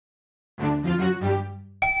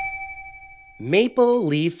Maple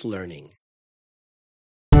leaf learning.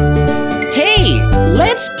 Hey,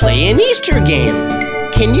 let's play an Easter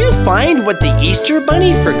game. Can you find what the Easter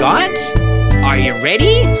Bunny forgot? Are you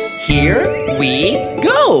ready? Here we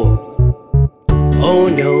go!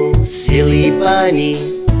 Oh no, silly bunny.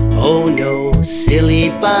 Oh no, silly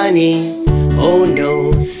bunny. Oh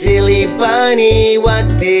no, silly bunny,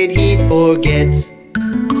 what did he forget?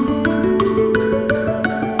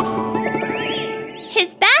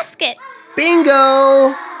 His basket.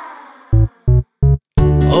 Bingo!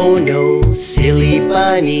 Oh no, silly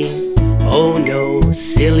bunny. Oh no,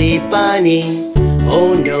 silly bunny.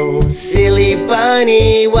 Oh no, silly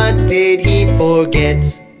bunny, what did he forget?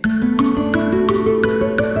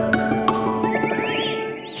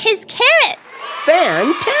 His carrot.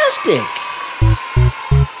 Fantastic!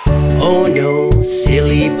 Oh no,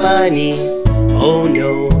 silly bunny. Oh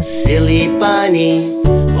no, silly bunny.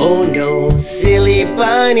 Oh no, silly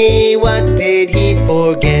bunny, what did he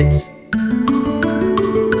forget?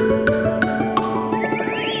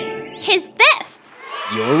 His vest.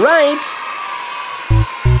 You're right!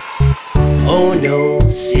 Oh no,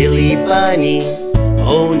 silly bunny.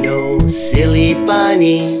 Oh no, silly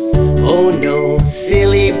bunny. Oh no,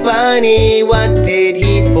 silly bunny, what did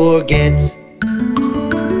he forget?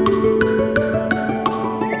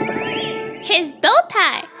 His bow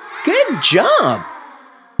tie. Good job!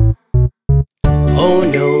 Oh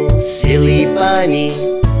no, silly bunny.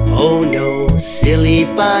 Oh no, silly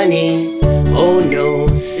bunny. Oh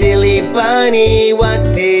no, silly bunny,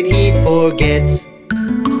 what did he forget?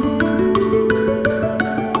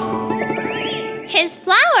 His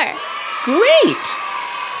flower. Great!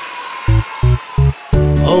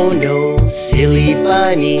 Oh no, silly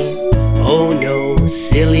bunny. Oh no,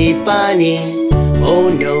 silly bunny. Oh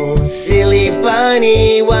no, silly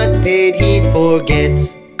bunny, what did he forget?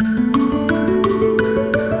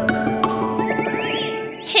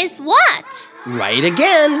 His watch. Right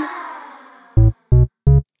again!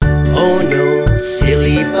 Oh no,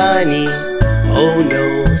 silly bunny. Oh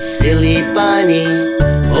no, silly bunny.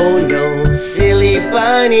 Oh no, silly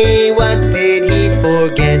bunny, what did he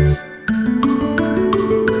forget?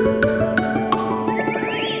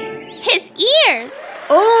 His ears.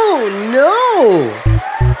 Oh no!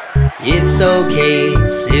 It's okay,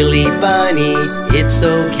 silly bunny. It's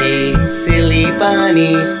okay, silly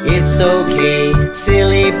bunny. It's okay,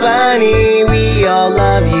 silly bunny. We all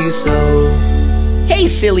love you so. Hey,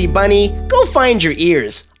 silly bunny, go find your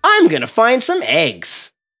ears. I'm gonna find some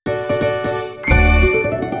eggs.